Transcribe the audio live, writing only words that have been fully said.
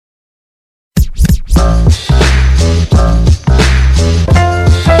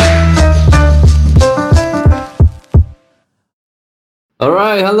All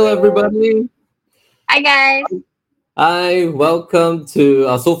right, hello everybody. Hi guys. Hi, welcome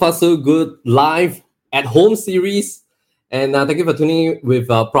to So Far So Good live at home series, and thank you for tuning in with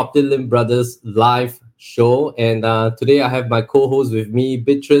Property Lim Brothers live show. And today I have my co-host with me,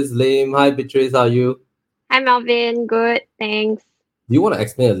 Beatrice Lim. Hi, Beatrice, how are you? Hi Melvin. Good. Thanks. Do you want to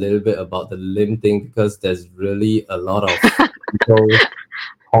explain a little bit about the Lim thing because there's really a lot of people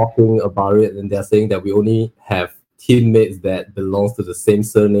talking about it, and they're saying that we only have teammates that belongs to the same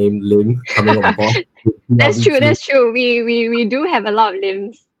surname Lim coming on board with That's PLB true. team. That's true. We do have a lot of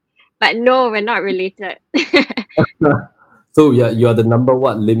limbs, but no, we're not related. So yeah, you are the number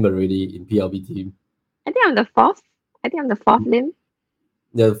one limb already in PLB team. I think I'm the fourth. I think I'm the fourth limb.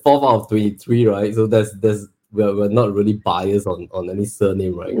 Yeah, fourth out of 23, right? So that's we're not really biased on any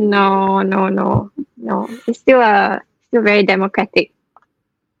surname, right? No. It's still very democratic.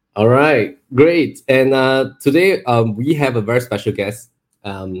 All right, great. And today we have a very special guest,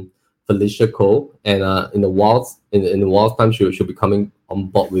 Felicia Cole, and in the while time she'll be coming on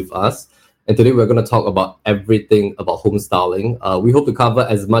board with us. And today we're going to talk about everything about home styling. We hope to cover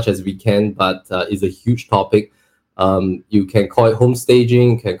as much as we can, but it's a huge topic. You can call it home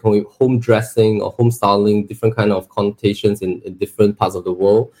staging, can call it home dressing or home styling, different kind of connotations in different parts of the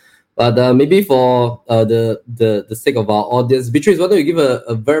world. But maybe for the sake of our audience, Beatrice, why don't you give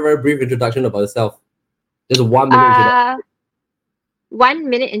a very, very brief introduction about yourself? Just a 1 minute introduction. 1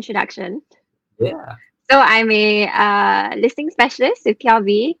 minute introduction. Yeah. So I'm a listing specialist with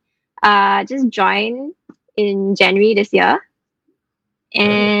PLV. Just joined in January this year,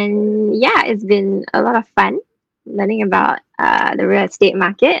 and yeah, it's been a lot of fun learning about the real estate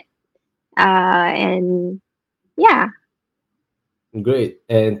market. And yeah, Great.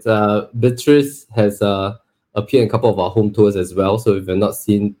 And Beatrice has appeared in a couple of our home tours as well. So if you've not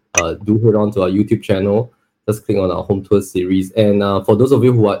seen, do head on to our YouTube channel. Just click on our home tour series. And for those of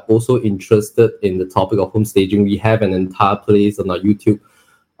you who are also interested in the topic of home staging, we have an entire playlist on our YouTube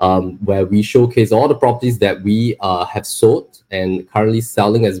where we showcase all the properties that we have sold and currently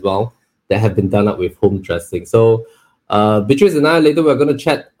selling as well that have been done up with home dressing. So Beatrice and I later we're going to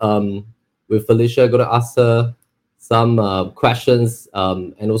chat with Felicia, going to ask her some questions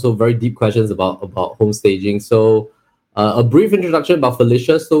and also very deep questions about home staging. So a brief introduction about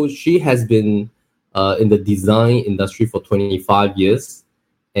Felicia. So she has been in the design industry for 25 years,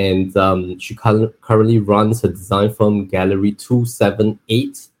 and she currently runs her design firm Gallery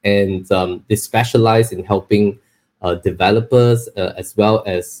 278, and they specialize in helping developers as well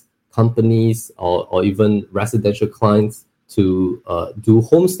as companies or even residential clients to do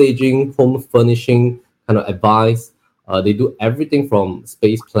home staging, home furnishing kind of advice. They do everything from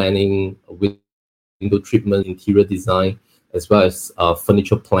space planning, window treatment, interior design, as well as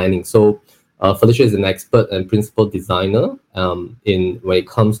furniture planning. So Felicia is an expert and principal designer in when it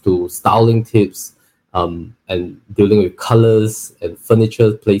comes to styling tips and dealing with colors and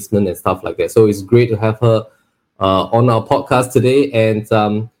furniture placement and stuff like that. So it's great to have her on our podcast today. And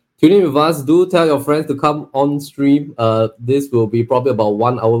tune in with us. Do tell your friends to come on stream. This will be probably about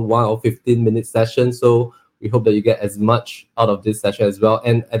 1 hour 15-minute session. So we hope that you get as much out of this session as well.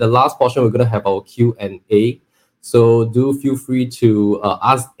 And at the last portion, we're going to have our Q&A. So do feel free to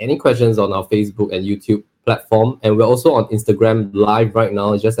ask any questions on our Facebook and YouTube platform. And we're also on Instagram live right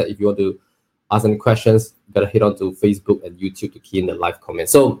now. It's just that if you want to ask any questions, you got to head on to Facebook and YouTube to key in the live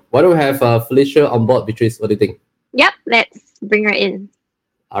comments. So why don't we have Felicia on board? Beatrice, what do you think? yep. Let's bring her in.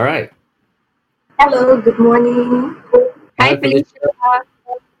 All right. Hello, good morning. Hi, Felicia.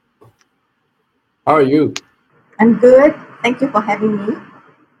 How are you? I'm good. Thank you for having me.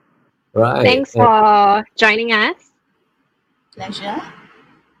 Right. Thanks for joining us. Pleasure.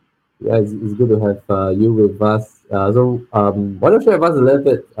 Yeah, it's good to have you with us. So why don't you have us a little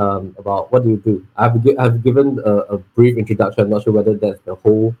bit about what do you do? I've given a brief introduction. I'm not sure whether that's the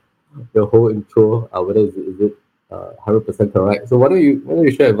whole intro. Whether is it 100% correct. So why don't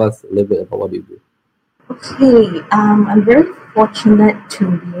you share with us a little bit about what you do? Okay, I'm very fortunate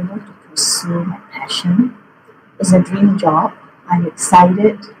to be able to pursue my passion. It's a dream job. I'm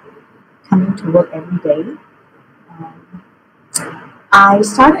excited coming to work every day. I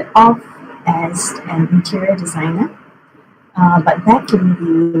started off as an interior designer, but back in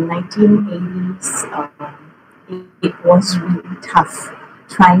the 1980s, it was really tough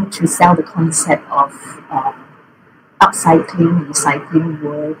trying to sell the concept of upcycling, recycling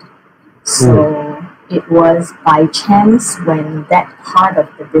wood. So it was by chance when that part of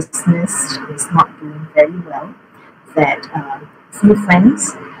the business is not doing very well that a few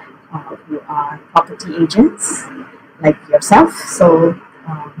friends who are property agents like yourself, so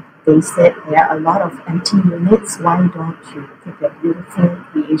they said there are a lot of empty units. Why don't you put your beautiful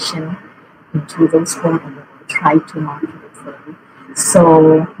creation into those homes and try to market it for you?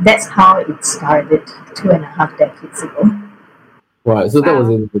 So that's how it started 2.5 decades ago. Right. So that was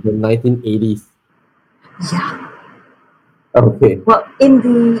Wow. in the 1980s. Yeah. Okay. Well, in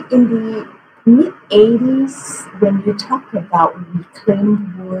the mid 80s, when you talk about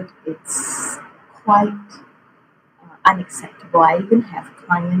reclaimed wood, it's quite unacceptable. I even have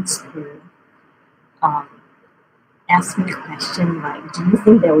clients who um, ask me a question like, "Do you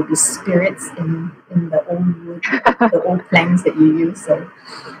think there will be spirits in the old wood, the old planks that you use?" So,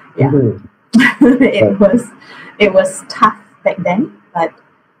 yeah, Mhm. it was tough back then, but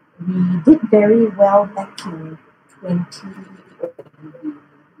we did very well back in 2011. We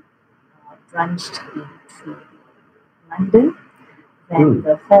branched into London, then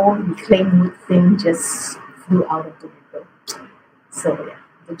the whole reclaimed wood thing just flew out of the window. So yeah,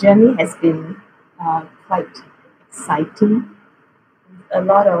 the journey has been quite exciting. A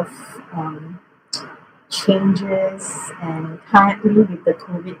lot of changes, and currently with the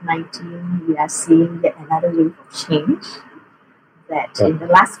COVID-19, we are seeing yet another wave of change that in the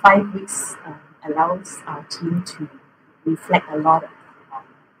last 5 weeks allows our team to reflect a lot of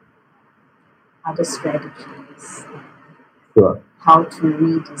other strategies and Sure. how to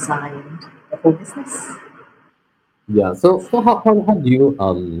redesign the whole business. Yeah. So how do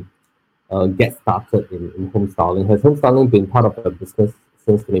you get started in home styling? Has home styling been part of your business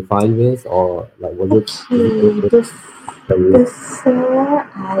since 25 years, or like was it? Okay, Career? before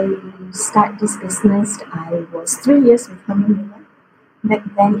I start this business, I was 3 years with Herman Miller. Back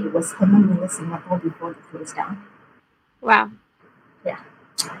then, it was Herman Miller Singapore before they closed down. Wow. Yeah.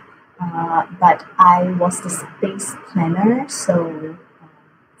 But I was the space planner, so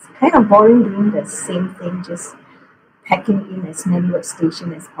it's kind of boring doing the same thing, just packing in as many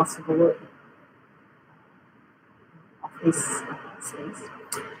workstations as possible in office space.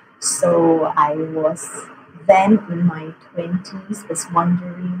 So I was then in my 20s, was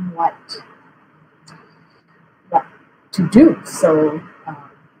wondering what to do. So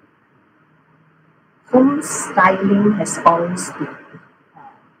home styling has always been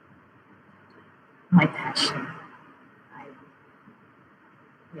my passion.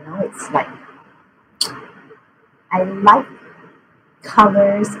 It's like I like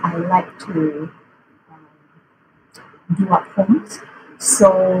colors. I like to do up homes.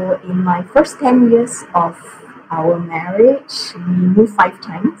 So in my first 10 years of our marriage, we moved 5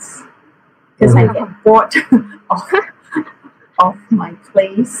 times because I get bored of my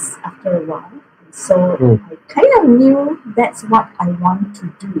place after a while. So I kind of knew that's what I want to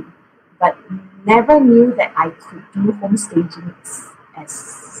do, but never knew that I could do home staging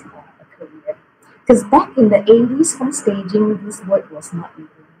as a career. Because back in the 80s, home staging, this word was not even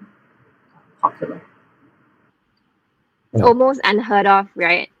popular. It's almost unheard of,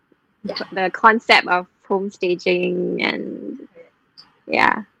 right? Yeah. The concept of home staging and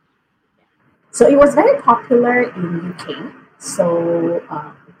yeah. So it was very popular in UK. So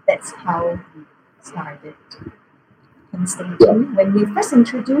that's how we started home staging. When we first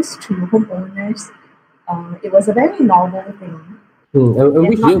introduced to homeowners, it was a very novel thing. And They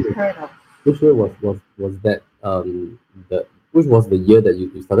which have year? not heard of. Which year was that? The which was the year that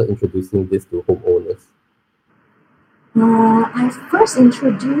you started introducing this to homeowners? I first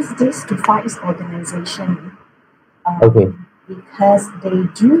introduced this to Far East Organization Okay. because they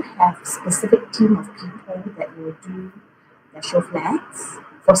do have specific team of people that will do their show flats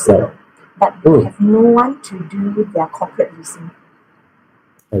for sale, but they have no one to do their corporate leasing.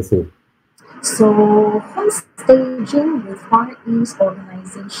 I see. So home staging with Far East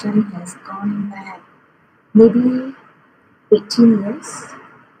Organization has gone back maybe 18 years.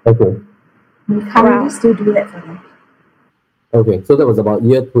 Okay. We currently still do that for them. Okay, so that was about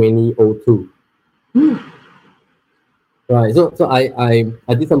year 2002. Right. So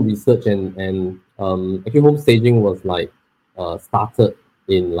I did some research and actually home staging was like started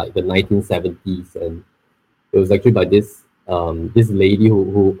in like the 1970s, and it was actually by this lady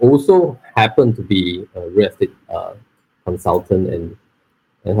who also happened to be a real estate consultant, and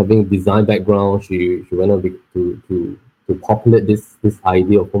having design background, she went on to populate this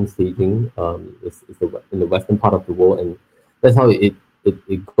idea of home staging in the western part of the world, and that's how it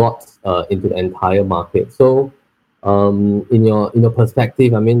got into the entire market. So in your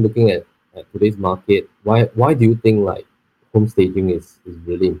perspective, I mean, looking at today's market, why do you think like home staging is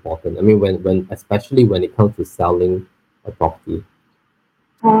really important? I mean, when especially when it comes to selling a property.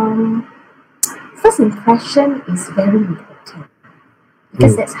 First impression is very important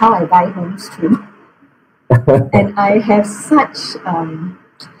because that's how I buy homes too. And I have such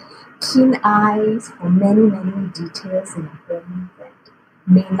keen eyes for many, many details in a home that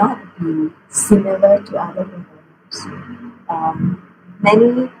may not be similar to other homeowners.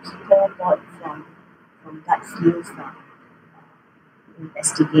 Many people bought from gut feel, from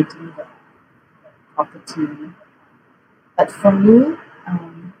investigating the property. But for me,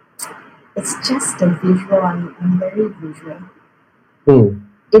 it's just a visual. I'm very visual.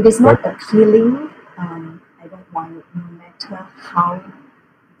 If it's not appealing, I don't want it, no matter how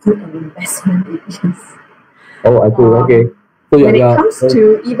good an investment it is. Oh, I see. Okay. So when it comes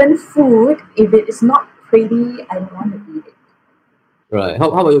to even food, if it is not pretty, I don't want to eat it. Right. How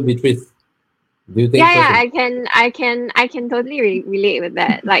about you, Beatrice? Do you think? I can totally relate with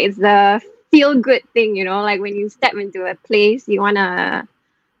that. Like, it's the feel good thing, you know. Like, when you step into a place, you wanna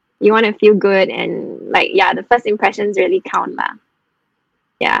feel good, and like, the first impressions really count, lah.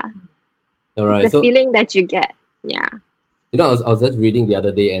 Yeah. All right. The feeling that you get. Yeah. You know, I was just reading the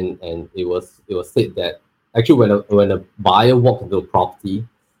other day, and it was said that actually when a buyer walks into a property,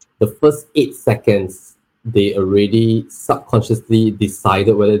 the first 8 seconds they already subconsciously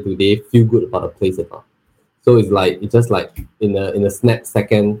decided whether do they feel good about a place or not. So it's just like in a snap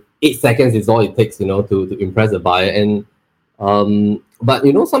second, 8 seconds is all it takes, you know, to impress a buyer. And but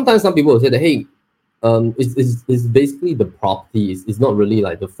you know, sometimes some people will say that, hey, it's basically the property. It's not really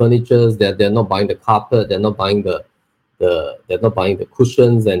like the furnitures. They're not buying the carpet. They're not buying they're not buying the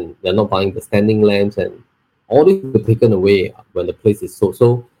cushions, and they're not buying the standing lamps, and all this is taken away when the place is sold.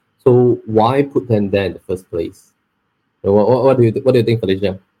 So why put them there in the first place? What do you think,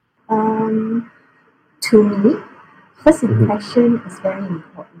 Felicia? To me, first impression is very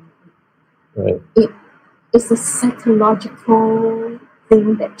important. Right. It is a psychological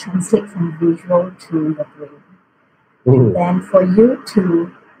thing that translates from visual to the brain. Then for you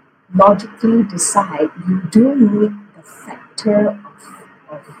to logically decide, you do need the factor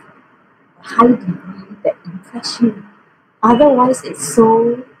of a high degree that impress you. Otherwise, it's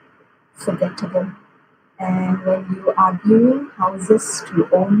so forgettable. And when you are viewing houses to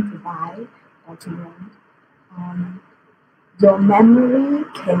own, to buy, or to rent, your memory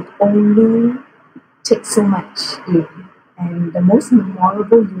can only take so much in, and the most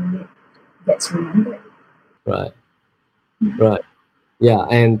memorable unit gets remembered. Right. Right. Yeah,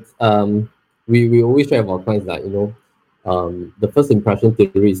 and we always share our clients that, you know, the first impression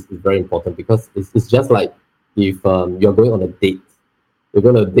theory is very important, because it's just like if you're going on a date, you're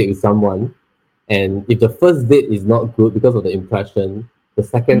going to date with someone, and if the first date is not good because of the impression, the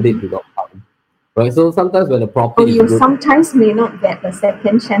second date will not come. Right. So sometimes when the property you sometimes may not get a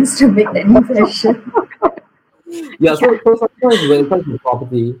second chance to make that impression. Yeah, so sometimes when it comes to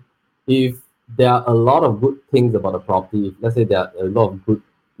property, if there are a lot of good things about the property, if let's say there are a lot of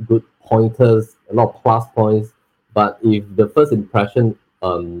good pointers, a lot of plus points, but if the first impression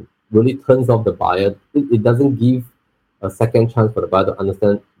really turns off the buyer, it doesn't give a second chance for the buyer to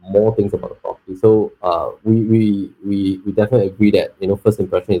understand more things about the property. So we definitely agree that, you know, first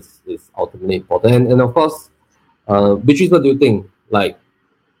impression is ultimately important. And of course, Beatrice, what do you think? Like,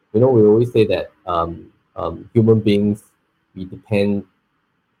 you know, we always say that human beings, we depend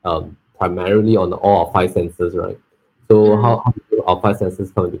primarily on all our 5 senses, right? So how do our 5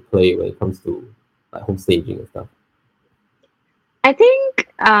 senses come into play when it comes to like home staging and stuff? I think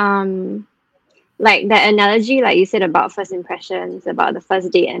like that analogy, like you said about first impressions, about the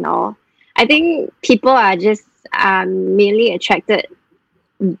first date and all, I think people are just mainly attracted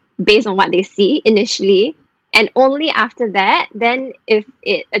based on what they see initially, and only after that, then if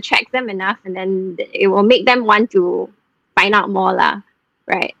it attracts them enough, and then it will make them want to find out more lah,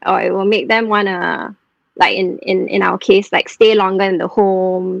 right? Or it will make them want to, like in our case, like stay longer in the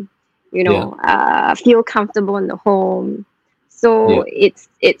home, you know, feel comfortable in the home. So it's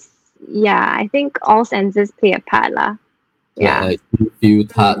I think all senses play a part lah. Yeah. Like feel,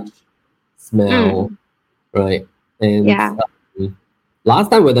 touch, smell, right? And last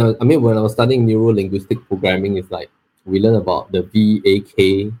time when I was studying neuro-linguistic programming, it's like we learn about the VAK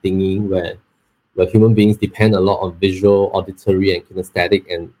thingy, where human beings depend a lot on visual, auditory, and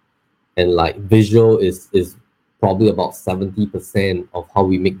kinesthetic, and like visual is probably about 70% of how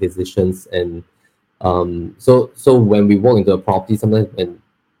we make decisions. And so when we walk into a property, sometimes when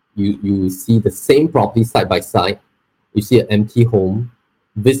you see the same property side by side, you see an empty home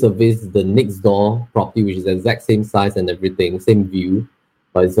vis-a-vis the next door property, which is the exact same size and everything, same view,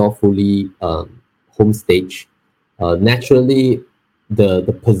 but it's all fully home stage. Naturally,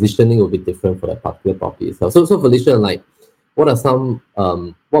 the positioning will be different for that particular property itself. So Felicia, like, what were some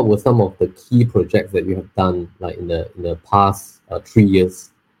of the key projects that you have done, like in the past 3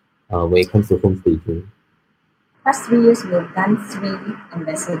 years, when it comes to home staging? Past 3 years, we've done 3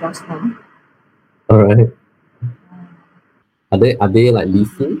 ambassadors home. All right. Are they like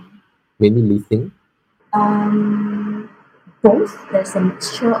leasing? Mainly leasing? Both. There's a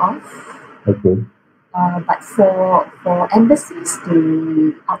mixture of. Okay. But for embassies,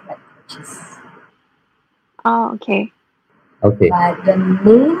 they outright purchase. Oh, okay. Okay. But the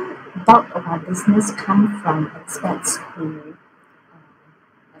main bulk of our business come from expats who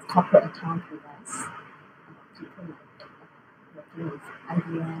have corporate account with us. People like working with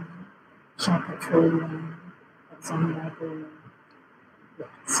IBM, Shell Petroleum, ExxonMobil. Yeah.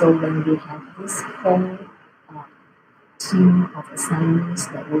 So when we have this whole team of assignees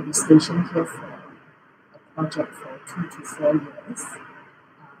that will be stationed here for a project for 2 to 4 years,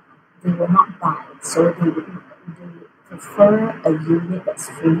 they will not buy. So they prefer a unit that's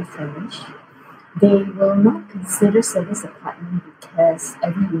fully furnished. They will not consider service apartment because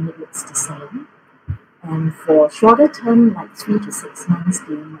every unit looks the same. And for shorter term, like 3 to 6 months,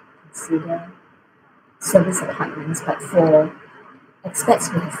 they might consider service apartments. But for expats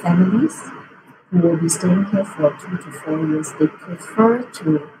who have families who will be staying here for 2 to 4 years, they prefer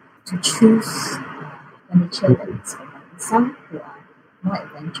to choose furniture that is for them. Some who are more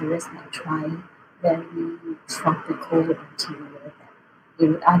adventurous might try very tropical interior that they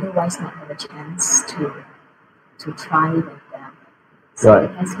would otherwise not have a chance to try with them. So Right.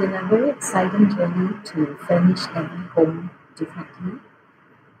 it has been a very exciting journey to furnish every home differently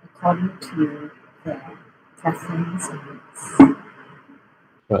according to their preference and needs.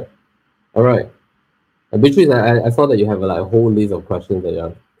 Right. All right. Beatrice, I saw that you have like a whole list of questions that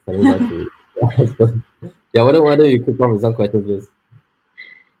you're sending down to. Yeah, why don't you kick off with some questions, please?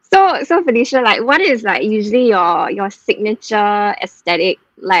 So Felicia, like, what is like usually your signature aesthetic?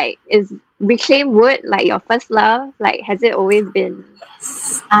 Like, is reclaimed wood like your first love? Like, has it always been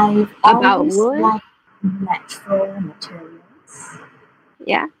I've about always wood? liked natural materials.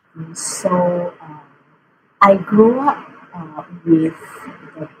 Yeah. So I grew up with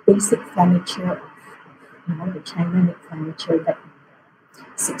the basic furniture of the China-made furniture back in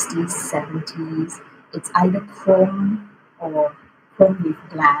the 60s, 70s. It's either chrome or chrome with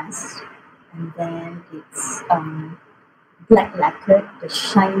glass, and then it's black lacquered, the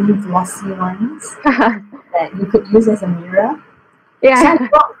shiny, glossy ones that you could use as a mirror. So Yeah.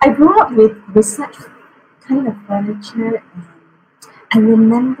 I grew up with such kind of furniture, and I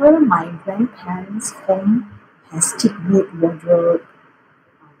remember my grandparents' home has teak wood wardrobe,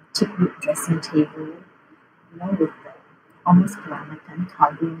 teak wood dressing table, with the almost Peranakan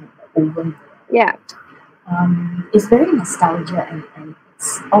carving and the oven. Yeah. It's very nostalgia, and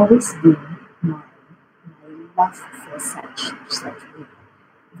it's always been my love for such wood.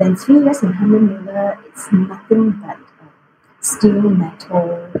 Then 3 years in Herman Miller, it's nothing but steel,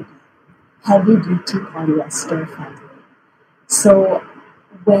 metal, heavy duty polyester fabric. So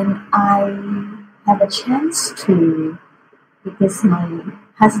when I have a chance to, because my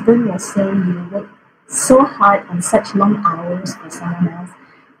husband was saying you work so hard on such long hours for someone else,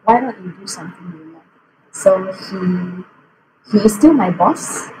 why don't you do something you love? So he is still my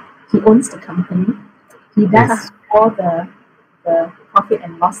boss. He owns the company. He does all the profit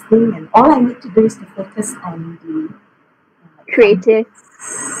and loss thing, and all I need to do is to focus on the Creative.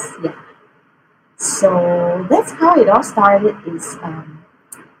 yeah. So that's how it all started. Is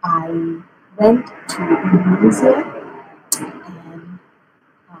I went to Indonesia and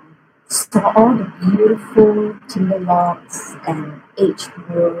saw all the beautiful timber logs and aged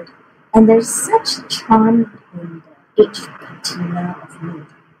wood, and there's such charm in the aged patina of wood.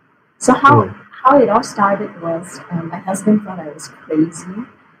 So how it all started was my husband thought I was crazy.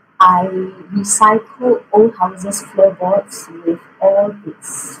 I recycled old houses floorboards with all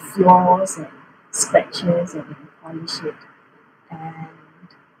its flaws and scratches and polish it. And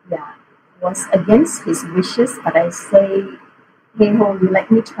yeah, it was against his wishes, but I say, hey ho, you let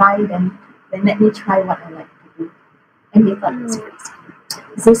me try, then let me try what I like to do. And he thought it was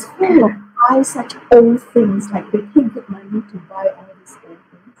crazy. So it's full of buy such old things, like they pay good money to buy all these old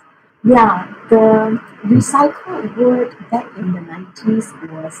things. Yeah, the recycled wood back in the 90s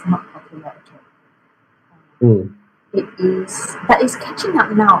was not popular at all. It is, but it's catching up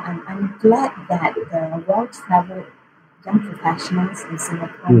now, and I'm glad that the well-traveled young professionals in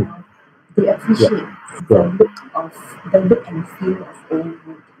Singapore now, they appreciate the look and feel of old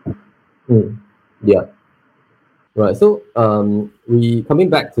wood. Yeah. Right. So we coming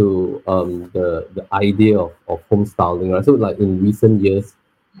back to the idea of home styling, right? So like in recent years,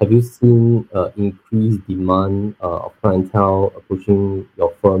 have you seen increased demand of clientele approaching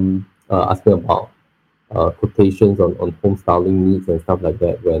your firm, asking about quotations on home styling needs and stuff like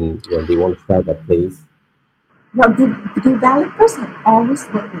that when they want to sell their place? Well, the developers have always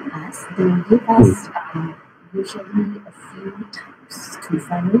worked with us. They give us usually a few types to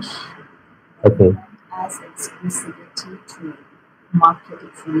furnish. They Okay. grant us exclusivity to market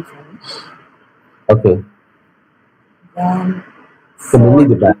it fully furnished. Okay. Then So mainly for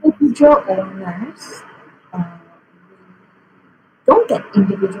the back. individual owners, we don't get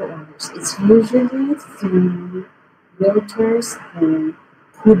individual owners. It's usually through realtors who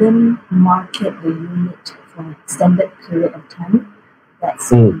couldn't market the unit for an extended period of time. That's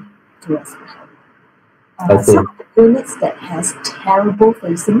to us for help. I see. Some of the units that has terrible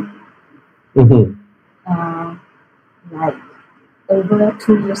facing, Mm-hmm. like over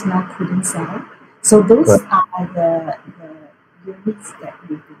 2 years now couldn't sell. So those Right. are the units that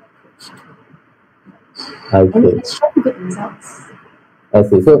we've been approached to. I And see. it has shown good results. I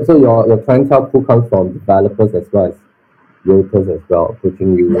see. So your clientele pool comes from developers as well as realtors as well,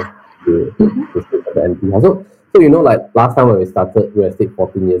 approaching you to sit at the empty house. So like last time when we started real estate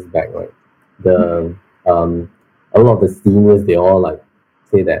 14 years back, right? The a lot of the seniors, they all like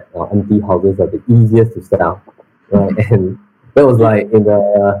say that empty houses are the easiest to sell, right? And that was like in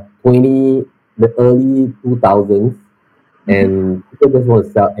the early 2000s, and people just want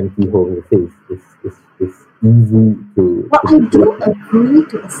to sell empty homes. They say it's easy to Well, I do develop. agree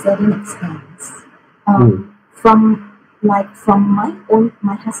to a certain extent. Mm. From my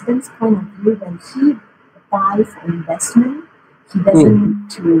husband's point of view, when he buys for investment, he doesn't need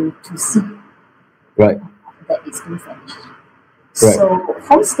to see Right. that it's been furnished. Right. So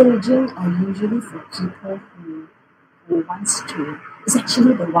home staging are usually for people who wants to. It's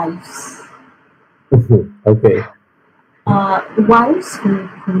actually the wives. Okay. Wives who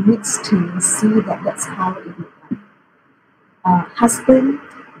needs to see that that's how it looks like. Husband,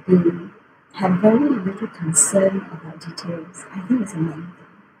 they have very little concern about details. I think it's a man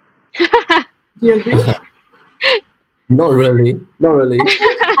thing. Do you agree? Not really.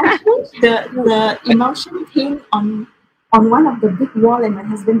 I think the emulsion paint on one of the big wall, and my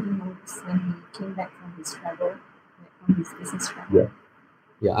husband didn't notice when he came back from his travel, from his business travel.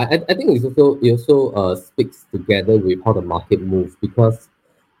 Yeah, I think it also speaks together with how the market moves, because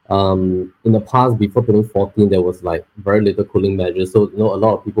in the past, before 2014, there was like very little cooling measures. So a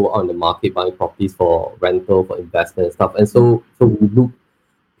lot of people were on the market buying properties for rental, for investment and stuff. And so we look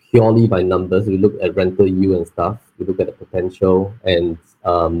purely by numbers. We look at rental yield and stuff. We look at the potential, and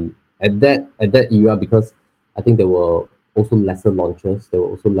at that era, because I think there were also lesser launches, there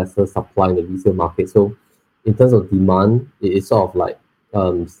were also lesser supply in the resale market. So in terms of demand, it is sort of like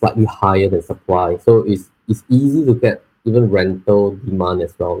slightly higher than supply. So it's easy to get even rental demand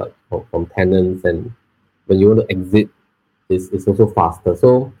as well, like from tenants, and when you want to exit, it's also faster.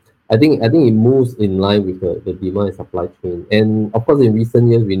 So I think it moves in line with the demand and supply chain. And of course, in recent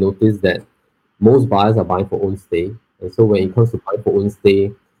years, we noticed that most buyers are buying for own stay. And so when it comes to buying for own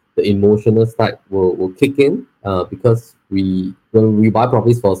stay, the emotional side will kick in, because when we buy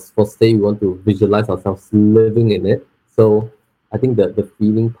properties for stay, we want to visualize ourselves living in it. So I think that the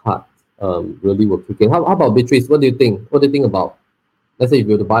feeling part really will kick in. How about Beatrice? What do you think? What do you think about, let's say, if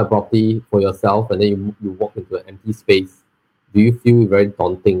you were to buy a property for yourself and then you walk into an empty space, do you feel very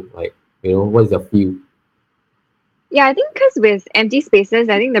daunting? Like, what is your feel? Yeah, I think because with empty spaces,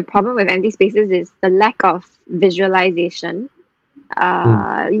 I think the problem with empty spaces is the lack of visualization.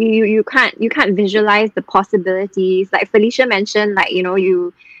 You can't visualize the possibilities. Like Felicia mentioned, like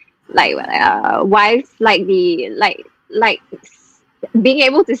you like wives like being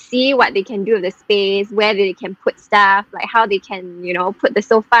able to see what they can do with the space, where they can put stuff, like how they can put the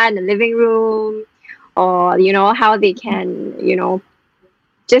sofa in the living room, or how they can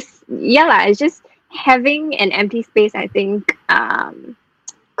it's just having an empty space, I think,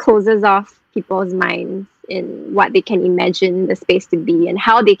 closes off people's minds in what they can imagine the space to be and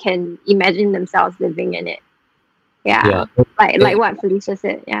how they can imagine themselves living in it. Yeah. Like what Felicia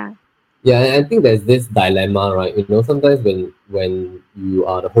said. Yeah, and I think there's this dilemma, right? Sometimes when you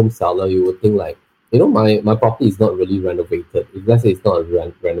are the home seller, you would think like, my property is not really renovated. If let's say it's not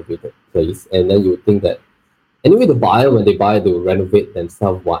a renovated place, and then you would think that anyway, the buyer, when they buy, they will renovate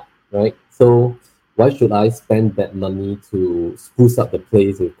themselves, what, right? So why should I spend that money to spruce up the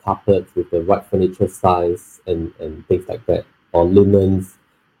place with carpets, with the right furniture size, and things like that, or linens?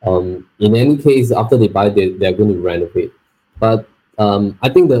 In any case, after they buy, they're going to renovate. But I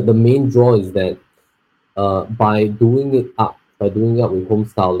think the main draw is that by doing it up with home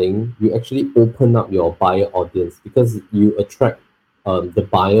styling, you actually open up your buyer audience, because you attract the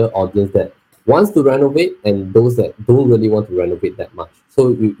buyer audience that wants to renovate and those that don't really want to renovate that much. So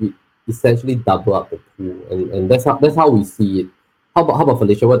you essentially double up the pool, and that's how we see it. How about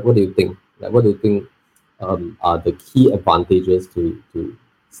Felicia? What do you think? Like, what do you think? are the key advantages to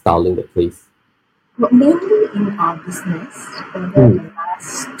styling the place? Well, mainly in our business over the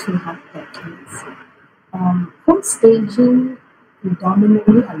last 2.5 decades, home staging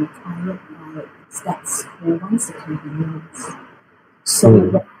predominantly are required by execs who wants the convenience. So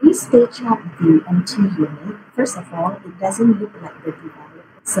when we stage up the empty unit, first of all, it doesn't look like the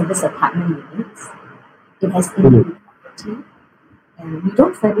developed service apartment units. It has individuality, and we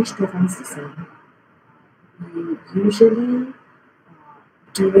don't furnish two homes the same. We usually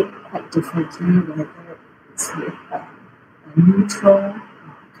do it quite differently, whether it's with a neutral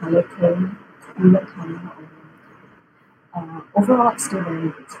color tone, cooler color, or overall, it's still very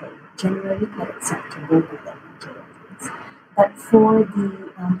neutral, generally quite acceptable by the majorities. But for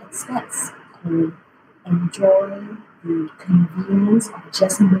the expats who enjoy the convenience of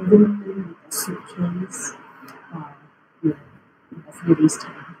just moving in with a suitcase in a few days'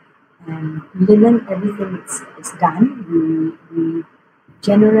 time, and linen, everything is done. We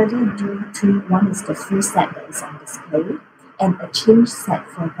generally do two. One is the full set that is on display, and a change set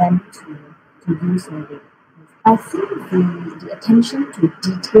for them to use when they. I think the attention to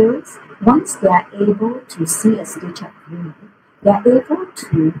details, once they are able to see a stage-up unit, they are able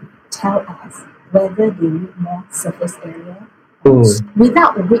to tell us whether they need more surface area,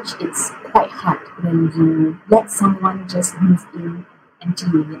 without which it's quite hard when you let someone just move in empty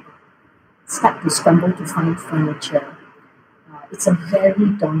unit, start to scramble to find furniture. It's a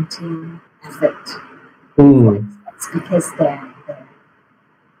very daunting effort. It's because their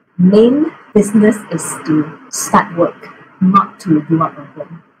main business is to start work, not to do up a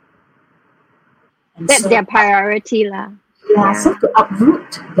home. And That's their priority lah. Yeah, so to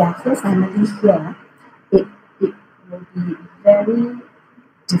uproot their whole family here, it will be very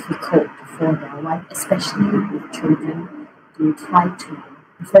difficult for their wife, especially with children, to try to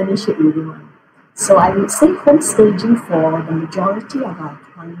furnish it within one. So I would say home staging for the majority of our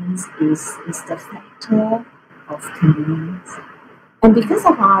clients is the factor of convenience. And because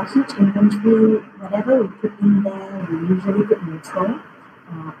of our huge inventory, whatever we put in there, we usually put neutral,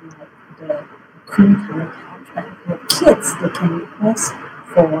 like the cream color couch. But for kids, they can request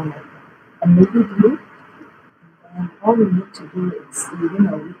for like a navy blue. And all we need to do is within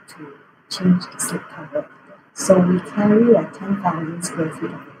a week to change the slip cover. So we carry a 10,000 square feet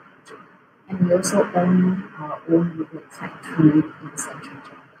of inventory. And we also own our own woodwork factory in Central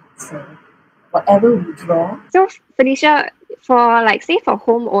Japan. So whatever we draw. So Felicia, for like say for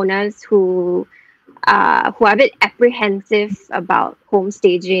homeowners who are a bit apprehensive about home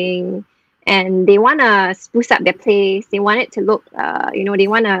staging and they wanna spruce up their place, they want it to look they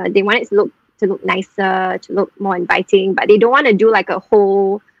want it to look nicer, to look more inviting, but they don't want to do like a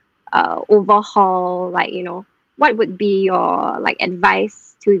whole overhaul, like, what would be your like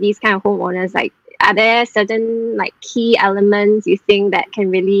advice to these kind of homeowners? Like, are there certain like key elements you think that can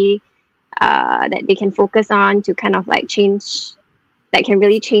really that they can focus on to kind of like change, that can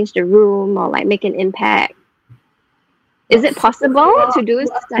really change the room or like make an impact? Is it possible to do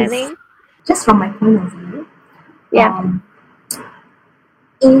styling? Just from my point of view, yeah.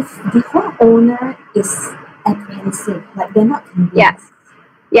 If the homeowner is apprehensive, like they're not convinced,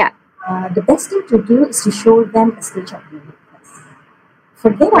 the best thing to do is to show them a stage-up unit first.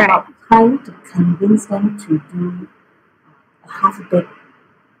 Forget about trying to convince them to do a half-baked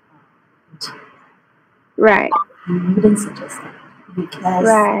interior. Right. We wouldn't suggest that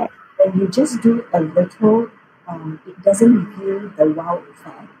because when you just do a little, it doesn't give you the wow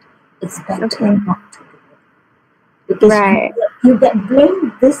effect. It's better not to do it. Because you get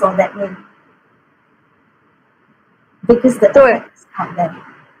blamed this or that way. Because the effect is not there.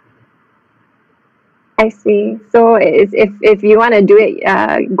 I see. So if you want to do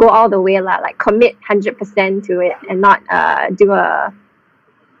it, go all the way lah, like commit 100% to it and not do a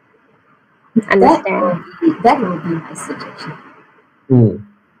understand. That will be my suggestion.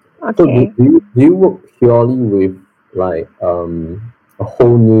 Okay. So do you work purely with like a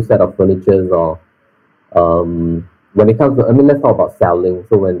whole new set of furniture, or when it comes to, let's talk about selling.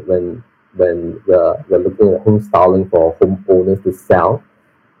 So when we're looking at home styling for homeowners to sell,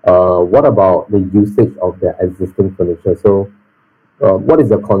 what about the usage of their existing furniture? So what is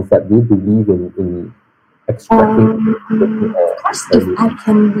the concept? Do you believe in extracting? Of course, if I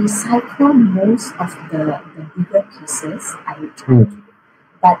can recycle most of the bigger pieces, I would try to.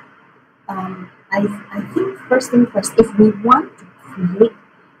 But I think first thing first, if we want to create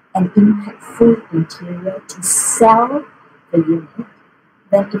an impactful interior to sell the unit,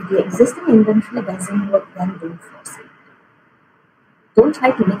 then if the existing inventory doesn't work, then don't force it. Don't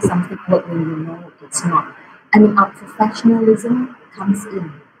try to make something work when you know it's not. Our professionalism comes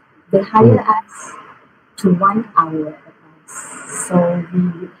in. They hire us to 1 hour advance. So we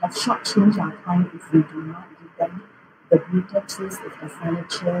would have shortchanged our client if we do not give them the greater truth if the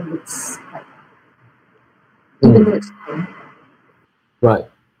furniture looks like even though it's fine. Right.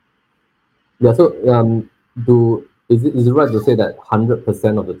 Yeah. So is it right to say that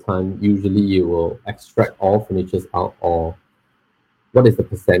 100% of the time usually you will extract all furnitures out, or what is the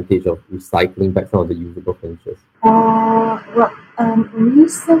percentage of recycling back some of the usable furnitures?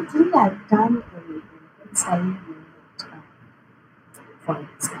 Recently I've done a design unit for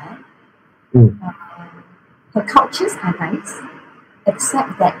instance. Her couches are nice,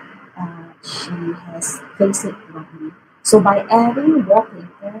 except that she has placed it wrongly. So by adding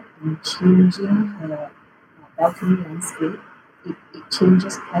wallpaper and changing her balcony landscape, it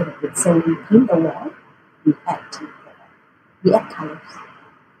changes quite a bit. So we paint the wall, we add colors.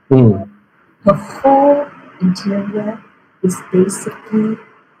 The whole interior is basically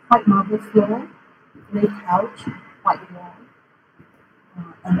white marble floor, grey couch, white wall,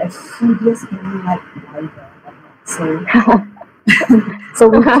 and a hideous blue light diver. So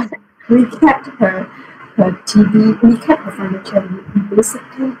we kept her TV, we kept the furniture, we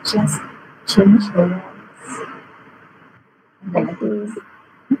basically just changed the walls. I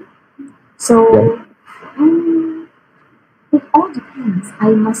see. So it all depends. I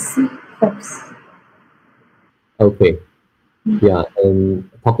must see first. Okay. Yeah, and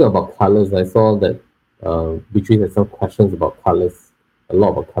talking about colors, I saw that Beatrice had some questions about colors, a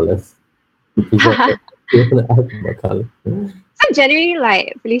lot about colors. Beatrice, you want to ask about colors? So generally,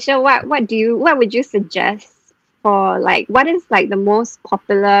 like Felicia, what would you suggest for like what is like the most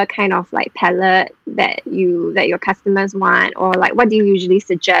popular kind of like palette that your customers want, or like what do you usually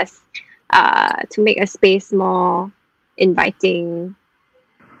suggest to make a space more inviting?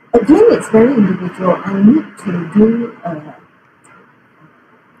 Again, it's very individual. I need to do a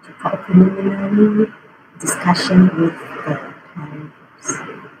preliminary discussion with the clients.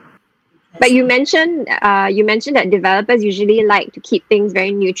 But you mentioned that developers usually like to keep things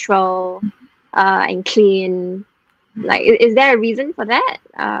very neutral and clean. Like, is there a reason for that?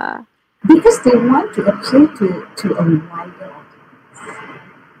 Because they want to appeal to a wider audience.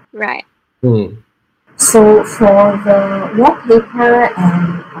 Right. So for the wallpaper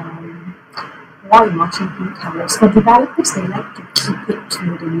and wall emulsion paint colors, for developers they like to keep it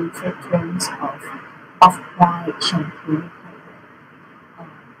to the neutral tones of off-white, champagne color,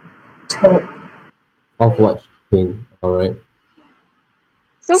 taupe. Off-white paint, all right.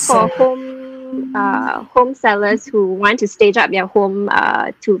 So for home sellers who want to stage up their home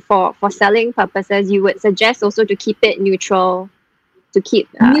for selling purposes, you would suggest also to keep it neutral, to keep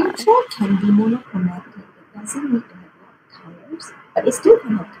neutral can be monochromatic. It doesn't need to have a lot of colors, but it still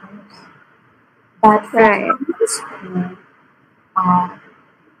can have colors. But for clients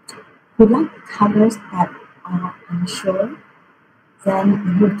who like colors that are unsure, then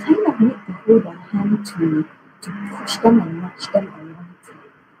you kind of need to hold their hand to push them and nudge them along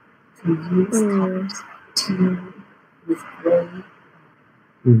to use colors like teal with grey,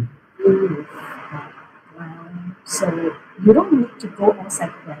 blue with brown. So you don't need to go all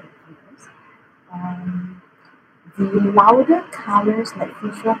psychedelic colors. The louder colors like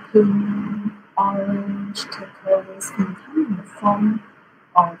fuchsia pink, orange, turquoise can come in the form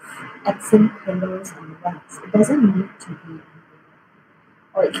of accent pillows and rugs. It doesn't need to be,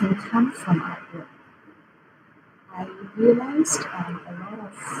 or it can come from artwork. I realized a lot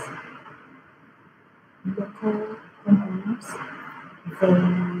of local homeowners, they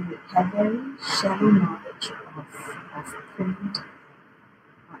have very shallow knowledge of print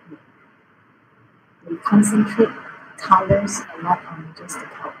artwork. They concentrate colors a lot on just the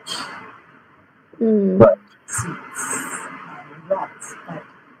couch, seats, and rugs. But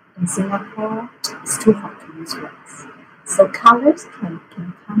in Singapore, it's too hot to use rugs. So colors can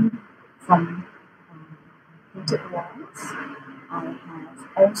come from painted walls. I have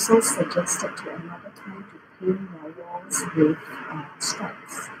also suggested to another client to paint their walls with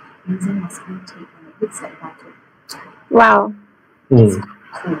stripes using masking tape, and it looks like butter. Wow. It's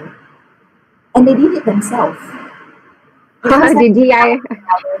cool. And they did it themselves. Did I?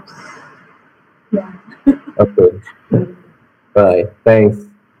 Yeah. Okay. Right. Thanks.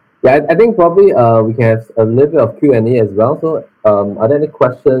 Yeah, I think probably we can have a little bit of Q&A as well. So are there any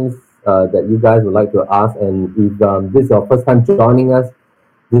questions that you guys would like to ask? And if this is your first time joining us,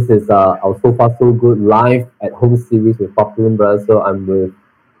 this is our So Far So Good live at home series with Popular Brothers. So I'm with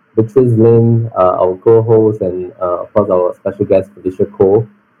Beatrice Lim, our co-host, and of course our special guest Felicia Koh,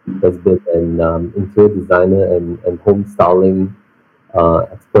 who has been an interior designer and home styling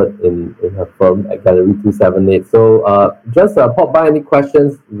expert in her firm at Gallery 278. So just pop by any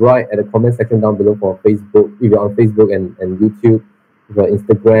questions right at the comment section down below for Facebook. If you're on Facebook and YouTube, if you're on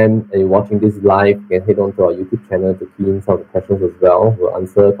Instagram and you're watching this live, you can head on to our YouTube channel to key in some of the questions as well. We'll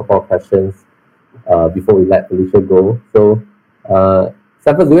answer a couple of questions before we let Felicia go. So,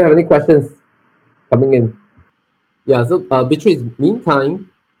 Cephas, do you have any questions coming in? Yeah, so Beatrice, meantime,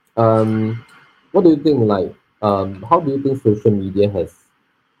 what do you think, like, how do you think social media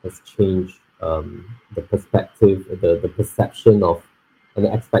has changed the perspective, the perception of and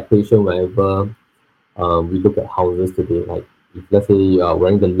the expectation whenever we look at houses today? Like, if let's say you are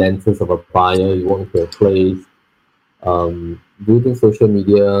wearing the lenses of a buyer, you walk into a place, do you think social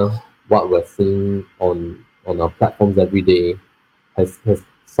media, what we're seeing on our platforms every day, has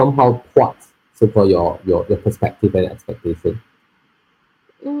somehow thwarted so-called your perspective and expectation?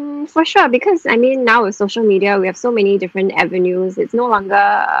 For sure, because I mean, now with social media, we have so many different avenues. It's no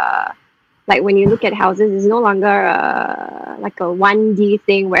longer like when you look at houses, it's no longer like a 1D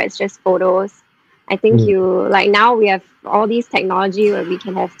thing where it's just photos. I think like now we have all these technology where we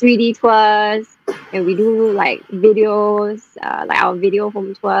can have 3D tours and we do like videos, like our video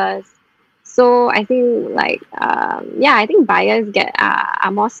home tours. So I think like I think buyers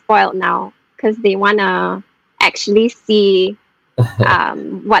are more spoiled now because they wanna actually see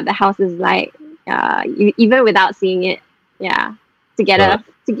what the house is like, even without seeing it. Yeah, to get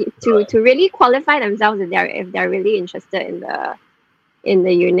to really qualify themselves if they're really interested in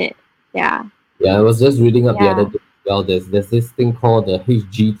the unit. Yeah. Yeah, I was just reading up the other day. Well, there's this thing called the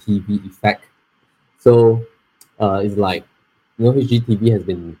HGTV effect. So it's like, HGTV has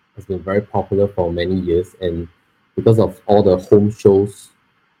been very popular for many years, and because of all the home shows,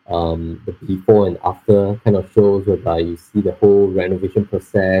 the before and after kind of shows whereby you see the whole renovation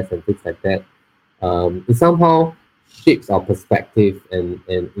process and things like that, it somehow shapes our perspective and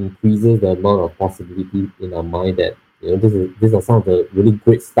increases the amount of possibility in our mind that these are some of the really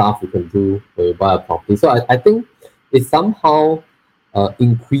great stuff we can do when we buy a property. So I think it somehow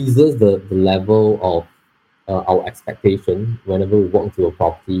increases the level of our expectation whenever we walk into a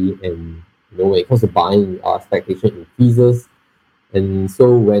property, and when it comes to buying, our expectation increases. And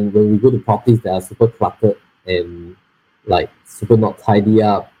so when we go to properties that are super cluttered and like super not tidy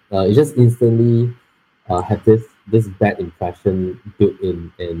up, it just instantly have this bad impression built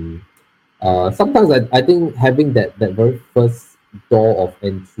in. And sometimes I think having that very first door of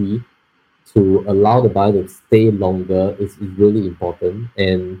entry to allow the buyer to stay longer is really important.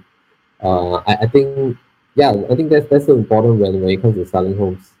 And I think that's so important when it comes to selling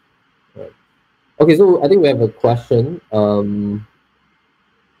homes. Right. Okay, so I think we have a question.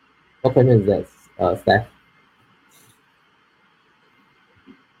 What question is that, Steph?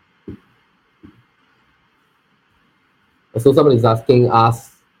 So someone is asking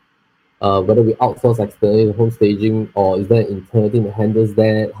us whether we outsource externally home staging, or is there an internal team that handles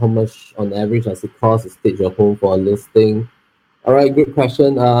that? How much on average does it cost to stage your home for a listing? All right, good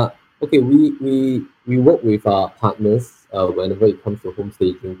question. Okay, we work with our partners whenever it comes to home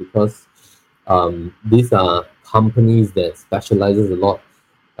staging, because these are companies that specializes a lot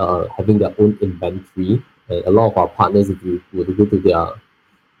having their own inventory. And a lot of our partners, if you were to go to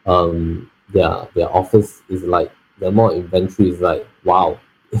their office, is like the amount of inventory is like, wow.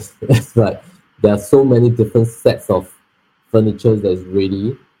 It's like there are so many different sets of furniture that's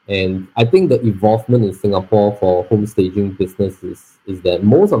ready. And I think the evolvement in Singapore for home staging business is that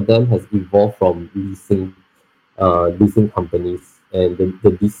most of them has evolved from leasing companies, and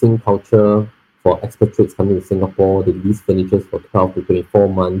the leasing culture for expatriates coming to Singapore. They lease furniture for 12 to 24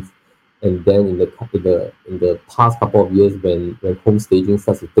 months. And then in the past couple of years, when home staging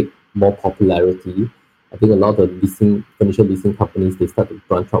starts to take more popularity, I think a lot of furniture leasing companies, they start to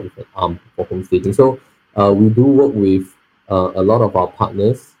branch out with an arm for home staging. So we do work with a lot of our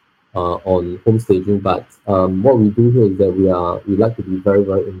partners on home staging, but what we do here is that we like to be very,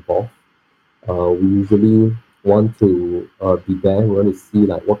 very involved. We usually want to be there. We want to see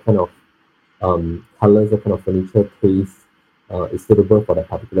like what kind of colors, what kind of furniture taste is suitable for that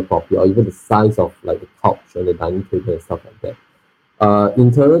particular property, or even the size of like the couch and the dining table and stuff like that.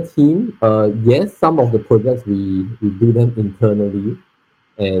 Internal team, yes, some of the projects we do them internally,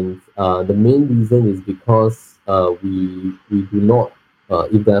 and the main reason is because we do not,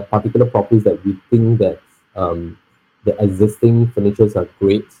 if there are particular properties that we think that the existing furnitures are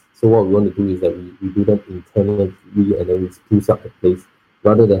great, so what we want to do is that we do them internally, and then we spruce up the place,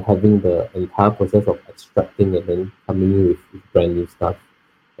 rather than having the entire process of extracting and then coming in with brand new stuff.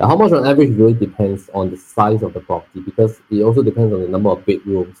 How much on average really depends on the size of the property, because it also depends on the number of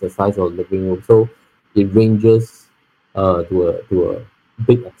bedrooms, the size of the living room. So it ranges to a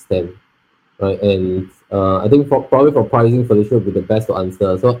big extent, right? And I think probably for pricing, Felicia would be the best to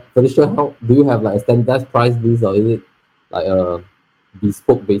answer. So Felicia, how do you have like a standardized price list, or is it like a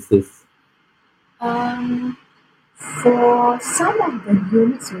bespoke basis? For some of the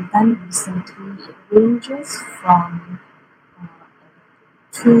units we've done recently, it ranges from uh,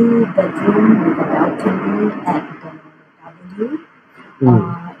 2 bedroom with a balcony at the W.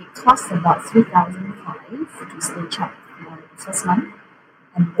 It costs about 3,500 to stay check for the first month,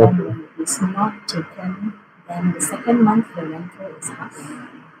 and then when it is not taken, then the second month the rental is half,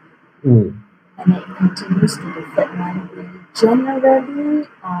 and it continues to the third month. We generally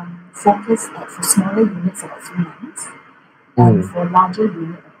focus for smaller units about 3 months, and for larger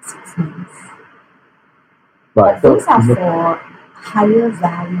units about 6 months. Right. But those are for higher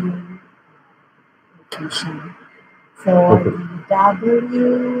value location. For the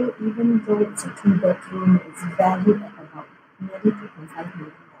W, even though it's a 2 bedroom, it's valued at about nearly $2.5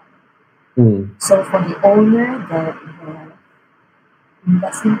 million. So for the owner, the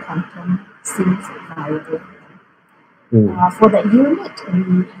investment quantum seems viable. For the unit,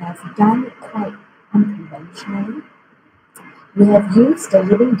 we have done it quite unconventionally. We have used the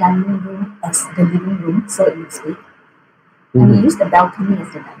living dining room as the living room, so it looks big. And we use the balcony as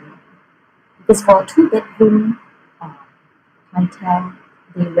the dining room. Because for a 2 bedroom clientele,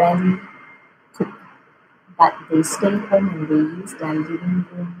 they rarely cook, but they stay home and they use their living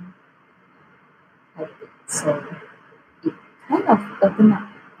room quite a bit. So it kind of opened up.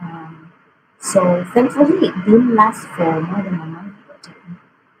 So thankfully, it didn't last for more than a month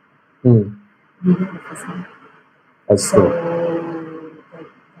within the first month. So the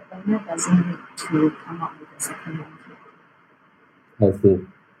owner doesn't need to come up with a second month. I see.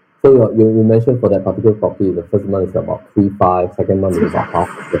 So you mentioned for that particular property, the first month is about 3.5, second month is about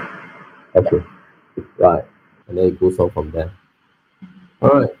half. Okay, right, and then it goes on from there. All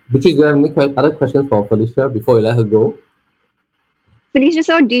right, Beatrice, do you have any other questions for Felicia before we let her go? Felicia,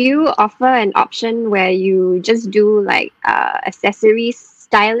 so do you offer an option where you just do like accessory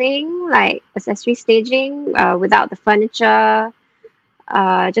styling, like accessory staging without the furniture,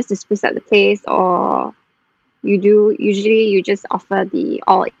 just to spruce up the place, or usually you just offer the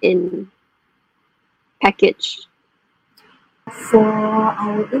all-in package? For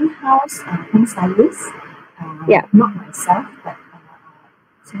our in-house home stylist, not myself, but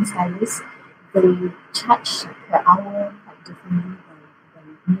home stylist, they charge per hour quite differently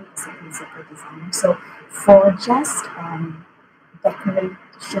than me as a principal designer. So for just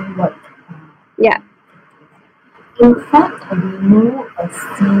decoration work, in fact, we know a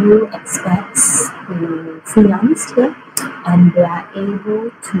few experts who freelance here, and they are able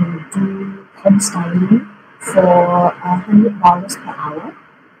to do home styling for $100 per hour.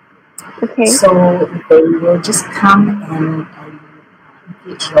 Okay. So they will just come and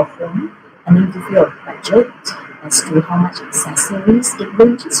engage your home and then give you a budget as to how much accessories. It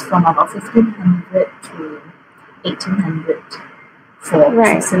ranges from about $1,500 to $1,800 for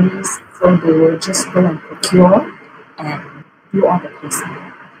accessories. So they will just go and procure and do all the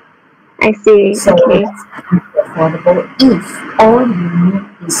placement. I see. So it's affordable if all you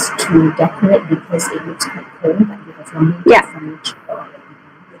need is to decorate because it looks quite cool, but you have your main furniture or whatever.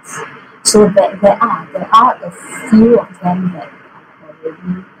 So there are a few of them that are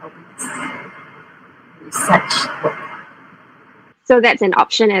already helping with such work. So that's an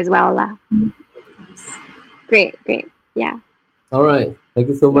option as well, lah. Great. Yeah. All right. Thank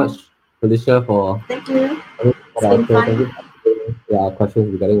you so much, Felicia, for Thank you. Thank you for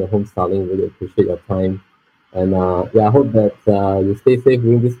questions regarding your home styling. Really appreciate your time. And I hope that you stay safe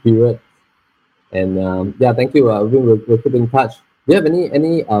during this period. And thank you. We'll keep in touch. Do you have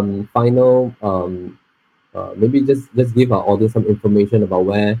any final maybe just give our audience some information about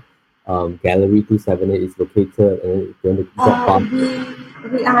where Gallery 278 is located, and if you want to drop by.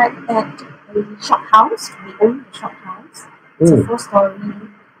 We are at a shop house. We own the shop house. It's a 4-story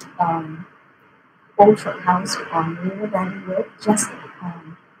old shop house on River Valley Road, just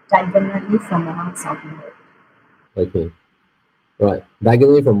diagonally from Mohammed Sultan Road. Okay. Right,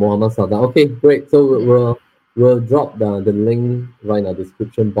 diagonally from Mohammed Sultan. Okay, great. So we'll drop the link right in our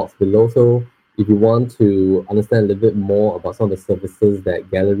description box below. So if you want to understand a little bit more about some of the services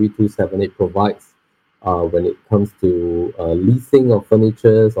that Gallery 278 provides, when it comes to leasing of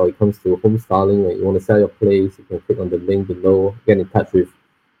furniture, or it comes to home styling, when you want to sell your place, you can click on the link below. Get in touch with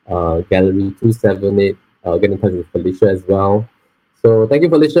Gallery 278. Get in touch with Felicia as well. So thank you,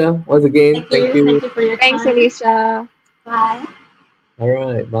 Felicia, once again. Thank you for your time. Thanks, Felicia. Bye. All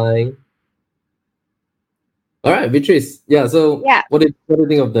right, bye. All right, Beatrice. So what do you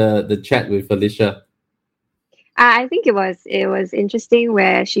think of the chat with Felicia? I think it was interesting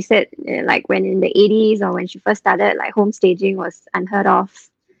where she said like when in the 80s or when she first started, like home staging was unheard of,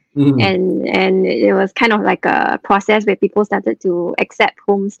 Mhm. and it was kind of like a process where people started to accept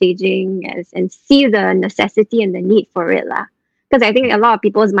home staging as and see the necessity and the need for it lah. Because I think a lot of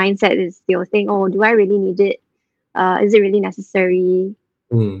people's mindset is they'll think, oh, do I really need it? Is it really necessary?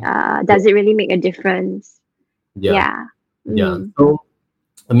 Mm. Does it really make a difference? Yeah, Yeah. yeah. Mm. So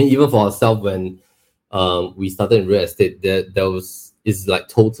I mean, even for ourselves, when we started in real estate, there was is like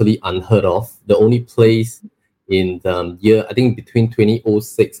totally unheard of. The only place in the year, I think between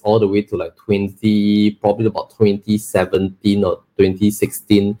 2006 all the way to like 20, probably about 2017 or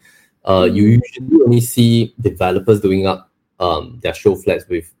 2016, you Mm. usually only see developers doing up their show flats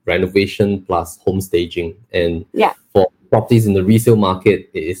with renovation plus home staging. And Yeah. for properties in the resale market,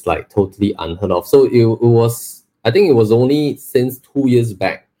 it is like totally unheard of. So it was, I think it was only since 2 years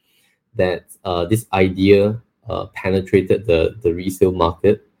back that this idea penetrated the resale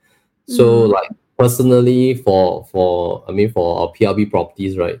market. So Mm. like personally for I mean for our PRB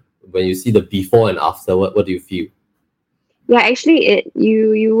properties, right? When you see the before and after, what do you feel? Yeah, actually,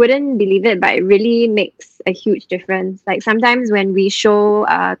 you wouldn't believe it, but it really makes a huge difference. Like sometimes when we show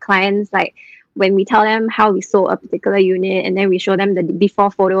clients, like when we tell them how we sold a particular unit, and then we show them the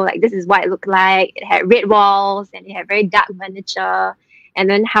before photo, like this is what it looked like. It had red walls and it had very dark furniture, and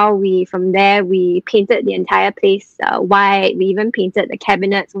then how we from there we painted the entire place white. We even painted the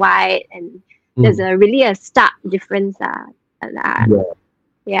cabinets white, and there's Mm. a really a stark difference. Yeah, yeah.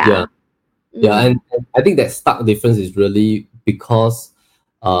 Yeah. Yeah, Mm. and I think that stark difference is really because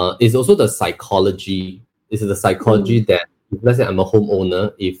it's also the psychology. It's the psychology Mm. that if, let's say I'm a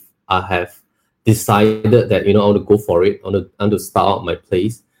homeowner, if I have decided that I want to go for it, I want to start out my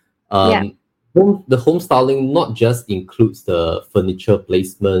place. Yeah. The home styling not just includes the furniture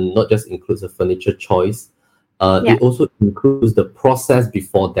placement, not just includes the furniture choice. Yeah. It also includes the process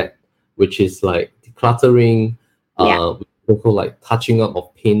before that, which is like decluttering, Yeah. also like touching up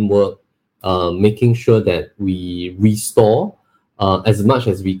of paintwork, making sure that we restore as much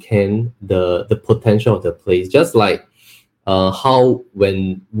as we can the potential of the place. Just like how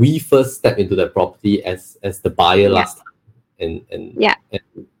when we first step into the property as the buyer Yeah. last time, and Yeah. and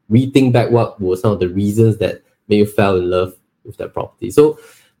we think back what were some of the reasons that made you fell in love with that property. So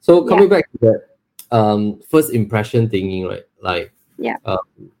Yeah. coming back to that first impression thinking, right? Like Yeah. uh,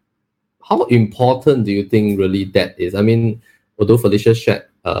 how important do you think really that is? I mean, although Felicia shared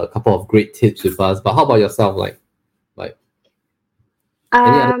a couple of great tips with us, but how about yourself? Like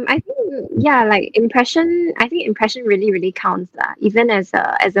any other? I think yeah, like impression. I think impression really, really counts, lah. Even as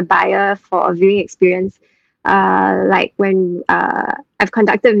a buyer for a viewing experience, like when I've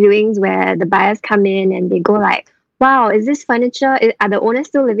conducted viewings where the buyers come in and they go like, "Wow, is this furniture? Are the owners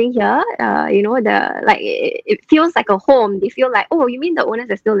still living here?" The like it feels like a home. They feel like, "Oh, you mean the owners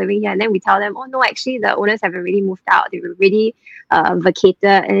are still living here?" And then we tell them, "Oh no, actually the owners have already moved out. They were already vacated."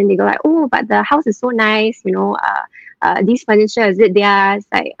 And then they go like, "Oh, but the house is so nice. These furniture, is it theirs?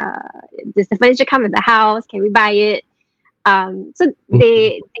 Like, does the furniture come with the house? Can we buy it?" So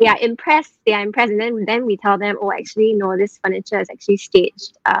they are impressed. They are impressed, and then we tell them, "Oh, actually, no, this furniture is actually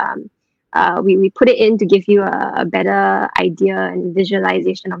staged. We put it in to give you a better idea and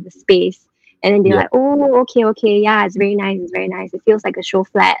visualization of the space." And then they're Yeah. like, "Oh, okay, yeah, it's very nice. It's very nice. It feels like a show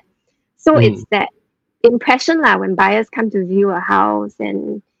flat." So it's that impression lah when buyers come to view a house,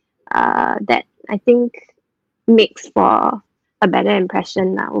 and that I think makes for a better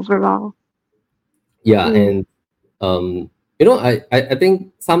impression overall. Yeah, Mm. and I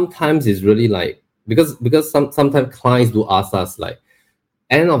think sometimes it's really like because sometimes clients do ask us like,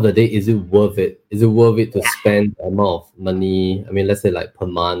 end of the day, is it worth it? Is it worth it to spend the amount of money? I mean, let's say like per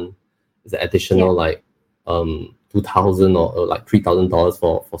month, is it additional like 2,000 or like $3,000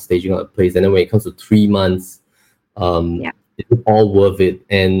 for staging out a place, and then when it comes to 3 months, Yeah. is it all worth it?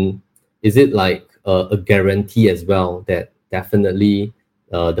 And is it like a guarantee as well that definitely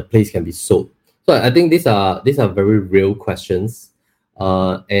the place can be sold? So I think these are very real questions,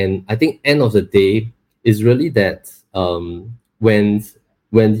 and I think end of the day is really that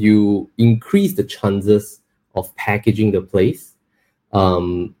when you increase the chances of packaging the place,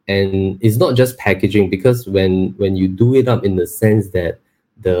 and it's not just packaging, because when you do it up in the sense that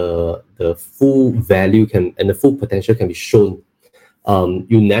the full value can and the full potential can be shown,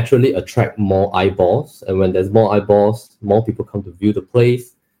 you naturally attract more eyeballs, and when there's more eyeballs, more people come to view the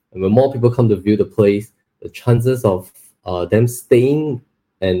place, and when more people come to view the place, the chances of them staying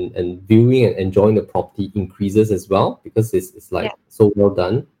and viewing and enjoying the property increases as well, because it's like so well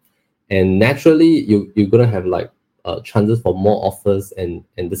done, and naturally you're gonna have like chances for more offers, and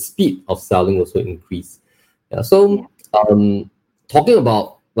the speed of selling also increase. Yeah. So talking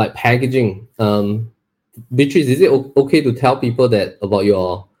about like packaging, Beatrice, is it okay to tell people that about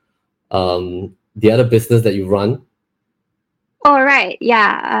your the other business that you run? Oh, right.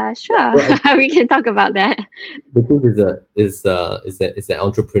 Yeah, sure. We can talk about that. Beatrice is an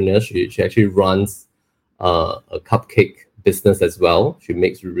entrepreneur. She actually runs a cupcake business as well. She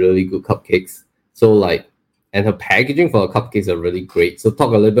makes really good cupcakes. So like, and her packaging for her cupcakes are really great. So talk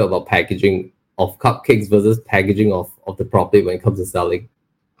a little bit about packaging of cupcakes versus packaging of the product when it comes to selling.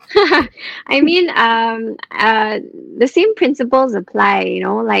 I mean, the same principles apply,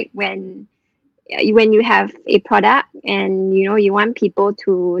 like when you have a product and you want people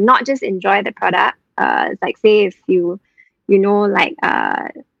to not just enjoy the product, like say if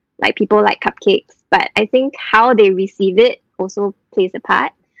like people like cupcakes, but I think how they receive it also plays a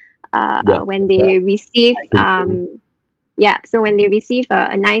part. When they receive so when they receive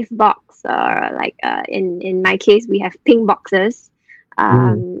a nice box, or like in my case we have pink boxes.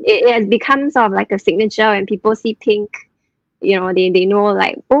 It has become sort of like a signature. When people see pink, they know,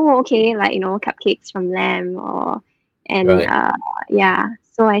 like, oh, okay, like, cupcakes from Lamb, so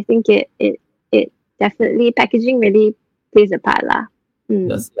I think it definitely, packaging really plays a part lah.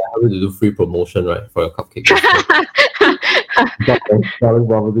 That's how to do free promotion, right, for your cupcake. Selling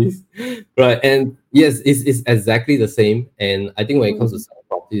properties, right? And yes, it's exactly the same. And I think when it comes to selling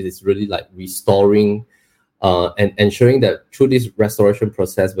properties, it's really like restoring and ensuring that through this restoration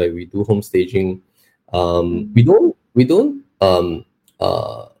process where we do home staging, we don't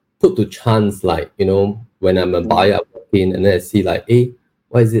put to chance, like, when I'm a buyer, I walk in and then I see like, hey,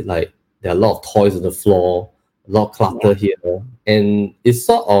 why is it like there are a lot of toys on the floor, a lot of clutter here, and it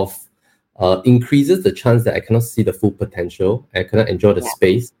sort of increases the chance that I cannot see the full potential, I cannot enjoy the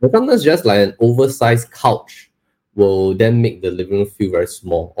space. But sometimes just like an oversized couch will then make the living room feel very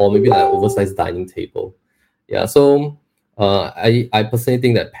small, or maybe like an oversized dining table. Yeah, so I personally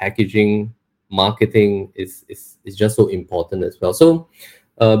think that packaging, marketing is just so important as well. So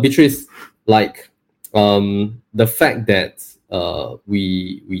Beatrice, like the fact that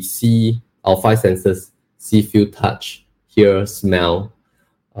we see our five senses, see, feel, touch, hear, smell,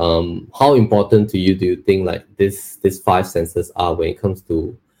 how important to you do you think like these five senses are when it comes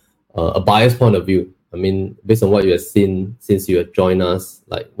to a buyer's point of view? I mean, based on what you have seen since you have joined us,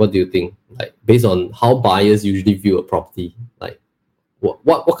 like, what do you think? Like, based on how buyers usually view a property, like, what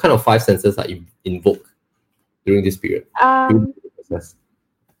kind of five senses are you invoke during this period? I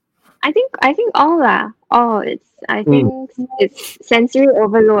think all it's sensory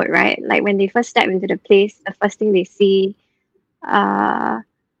overload, right? Like when they first step into the place, the first thing they see, and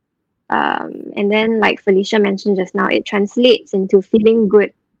then like Felicia mentioned just now, it translates into feeling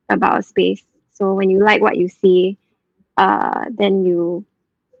good about a space. So when you like what you see, then you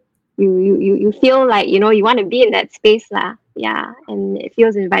feel like, you want to be in that space lah. Yeah, and it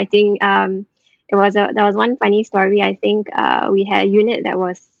feels inviting. There was one funny story. I think we had a unit that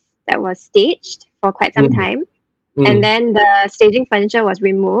was staged for quite some time, and then the staging furniture was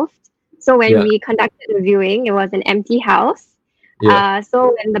removed. So when we conducted the viewing, it was an empty house.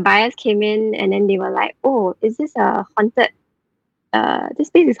 So when the buyers came in, and then they were like, "Oh, is this a haunted? This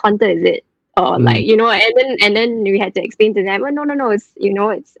place is haunted, is it?" Or like, and then we had to explain to them, "Oh, no, it's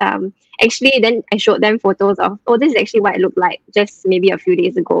it's actually." Then I showed them photos of, "Oh, this is actually what it looked like just maybe a few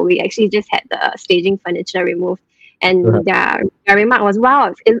days ago. We actually just had the staging furniture removed." And their remark was,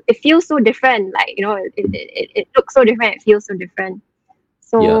 "Wow, it feels so different. Like, it looks so different. It feels so different."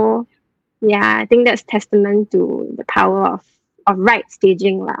 So I think that's testament to the power of right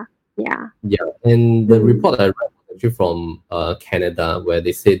staging lah. Yeah. And the report I read was actually from Canada, where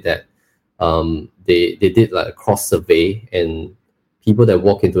they said that they did like a cross survey, and people that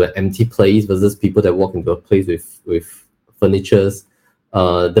walk into an empty place versus people that walk into a place with furnitures,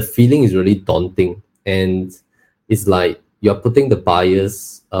 the feeling is really daunting. And it's like you're putting the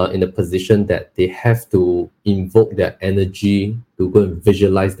buyers in a position that they have to invoke their energy to go and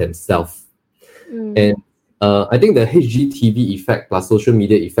visualize themselves. And I think the HGTV effect plus social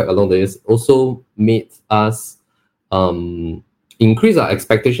media effect along the years also made us increase our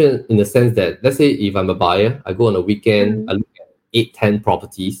expectation, in the sense that, let's say if I'm a buyer, I go on a weekend, I look at 8-10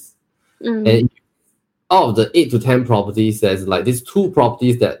 properties, and out of the 8 to 10 properties, there's like these 2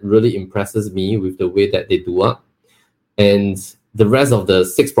 properties that really impresses me with the way that they do up, and the rest of the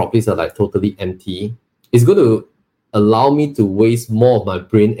 6 properties are like totally empty. It's going to allow me to waste more of my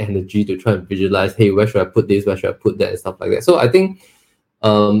brain energy to try and visualize, hey, where should I put this, where should I put that, and stuff like that. So I think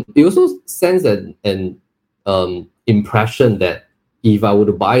it also sends an impression that if I were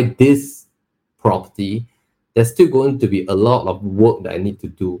to buy this property, there's still going to be a lot of work that I need to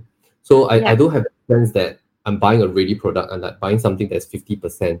do. So I don't have a sense that I'm buying a ready product. I'm like buying something that's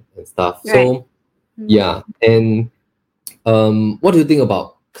 50% and stuff. Right. So yeah, and what do you think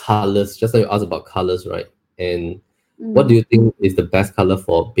about colors? Just like you asked about colors, right? And what do you think is the best color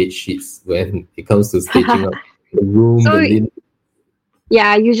for bed sheets when it comes to staging up the room, So, the linen?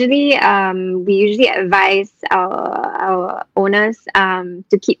 yeah, usually we usually advise our owners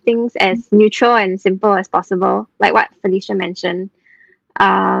to keep things as neutral and simple as possible, like what Felicia mentioned.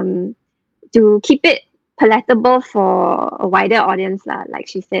 To keep it palatable for a wider audience, lah, like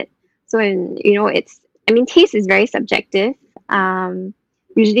she said. So, taste is very subjective.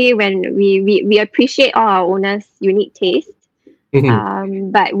 Usually when we appreciate all our owners' unique taste.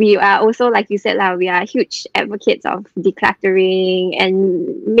 But we are also, like you said, we are huge advocates of decluttering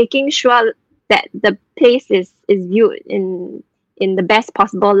and making sure that the place is viewed in the best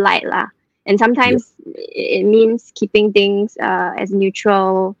possible light, lah. And sometimes it means keeping things as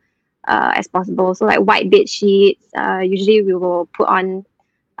neutral as possible. So like white bed sheets, usually we will put on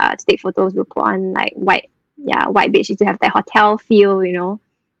to take photos. We'll put on like white bed sheets to have that hotel feel, you know.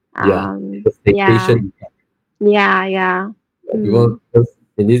 The staycation. Yeah. Because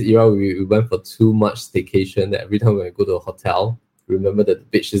in this era, we went for too much staycation that every time when we go to a hotel, remember that the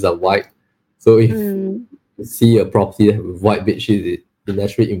bed sheets are white. So if you see a property with white bed sheets, it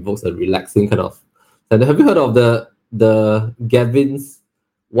naturally invokes a relaxing kind of. And have you heard of the Gavin's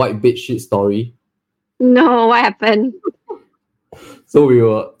white bed sheet story? No, what happened? So we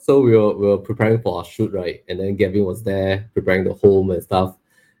were preparing for our shoot, right? And then Gavin was there preparing the home and stuff.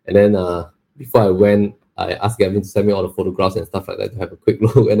 And then before I went, I asked Gavin to send me all the photographs and stuff like that to have a quick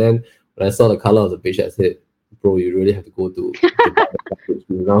look. And then when I saw the color of the bed sheet, I said, "Bro, you really have to go to buy the bed sheet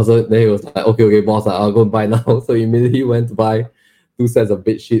now." So then he was like, "Okay, boss, I'll go and buy now." So he immediately went to buy 2 sets of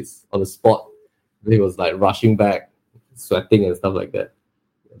bed sheets on the spot. Then he was like rushing back, sweating and stuff like that.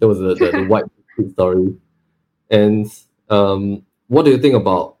 That was the white bed sheet story. And what do you think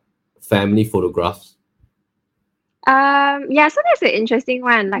about family photographs? So that's an interesting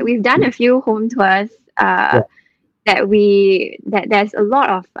one. Like we've done a few home tours that there's a lot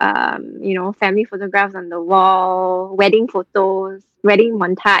of family photographs on the wall, wedding photos, wedding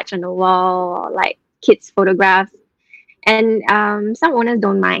montage on the wall, or like kids photographs. And some owners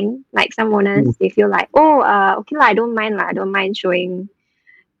don't mind. Like some owners they feel like, okay lah, I don't mind showing.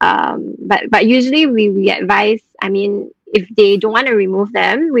 But usually we advise, I mean, if they don't want to remove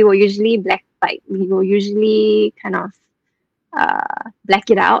them, we will usually kind of black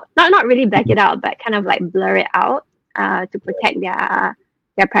it out. Not really black it out, but kind of like blur it out to protect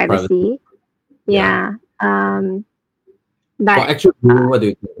their privacy. Yeah. But actually, what do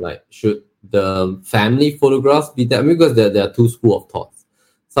you think? Like, should the family photographs be there? I mean, because there are two schools of thoughts.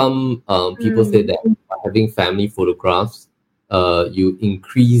 Some people say that by having family photographs, you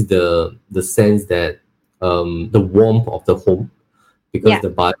increase the sense that the warmth of the home, because the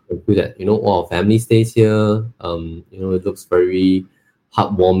buyer can feel that our family stays here. It looks very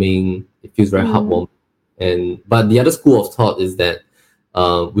heartwarming. It feels very heartwarming. But the other school of thought is that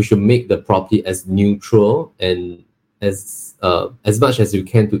we should make the property as neutral and as much as you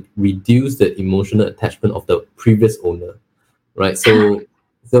can to reduce the emotional attachment of the previous owner, right? So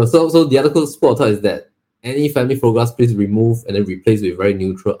the other school of thought is that any family photographs, please remove and then replace with very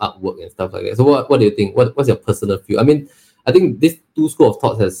neutral artwork and stuff like that. So what do you think? What's your personal view? I mean, I think this two school of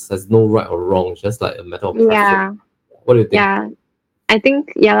thought has no right or wrong. It's just like a matter of preference. Yeah. What do you think? Yeah, I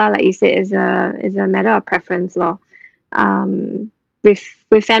think like you said, is a matter of preference, law.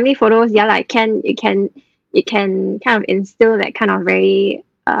 With family photos, like it can kind of instill that kind of very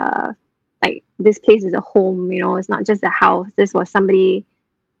like this place is a home. It's not just a house. This was somebody's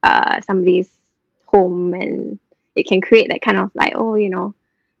home, and it can create that kind of like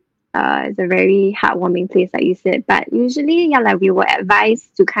it's a very heartwarming place, like you said. But usually like we will advise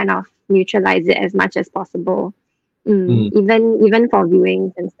to kind of neutralize it as much as possible, even for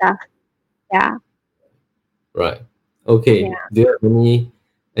viewings and stuff. Right. Okay. Do you have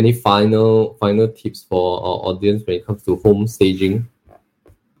any final tips for our audience when it comes to home staging?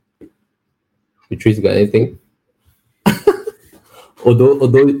 Patrice, you got anything? although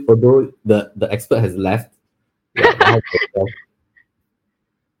the expert has left.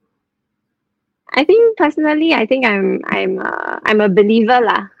 I think personally, I'm a believer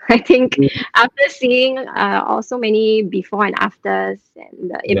lah. I think after seeing also many before and afters,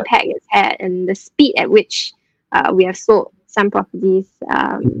 and the impact it's had, and the speed at which we have sold some properties,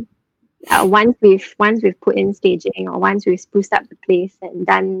 once we've put in staging, or once we've spruced up the place and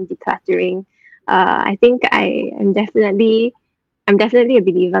done decluttering, I think I'm definitely a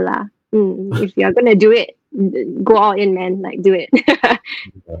believer lah. If you're gonna do it, go all in, man. Like, do it.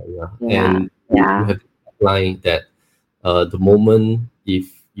 And you have client that the moment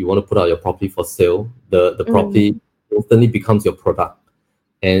if you want to put out your property for sale, the property instantly becomes your product.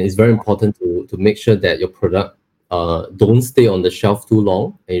 And it's very important to make sure that your product don't stay on the shelf too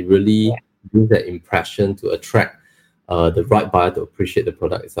long, and really do that impression to attract the right buyer to appreciate the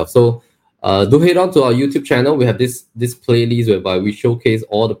product itself. So do head on to our YouTube channel. We have this playlist whereby we showcase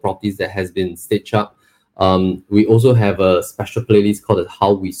all the properties that has been staged up. We also have a special playlist called the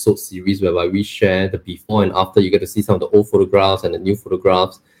How We Sold series, whereby we share the before and after. You get to see some of the old photographs and the new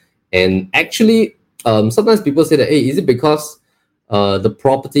photographs. And actually, sometimes people say that, hey, is it because the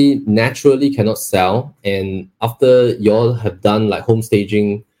property naturally cannot sell, and after you all have done like home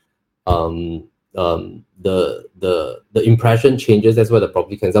staging, the impression changes, that's why the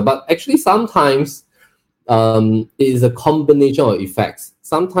property can sell? But actually, sometimes it is a combination of effects.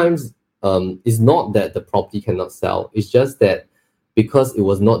 Sometimes it's not that the property cannot sell. It's just that because it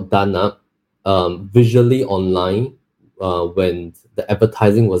was not done up visually online, when the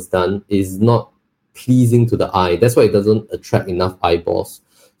advertising was done, is not pleasing to the eye. That's why it doesn't attract enough eyeballs.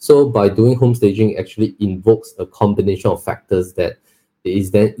 So by doing home staging, actually invokes a combination of factors that it is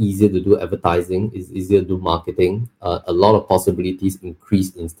then easier to do advertising, it's easier to do marketing. A lot of possibilities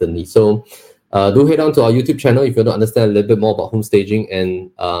increase instantly. So do head on to our YouTube channel if you want to understand a little bit more about home staging.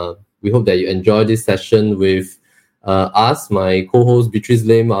 And we hope that you enjoy this session with us, my co-host Beatrice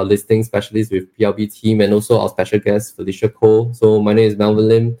Lim, our listing specialist with PLB team, and also our special guest Felicia Cole. So my name is Melvin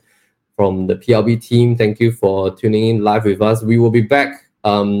Lim from the PLB team. Thank you for tuning in live with us. We will be back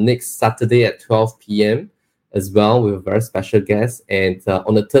next Saturday at 12 p.m. as well with a very special guest. And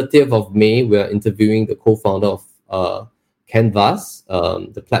on the 30th of May, we are interviewing the co-founder of Canvas,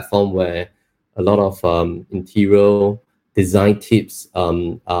 the platform where a lot of interior design tips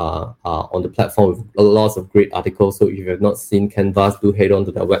are on the platform with lots of great articles. So if you have not seen Canvas, do head on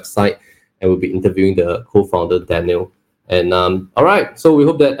to their website, and we'll be interviewing the co-founder, Daniel. And all right, so we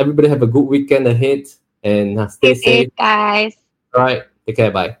hope that everybody have a good weekend ahead, and stay safe, guys. all right, take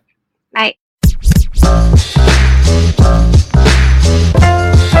care, bye. Bye.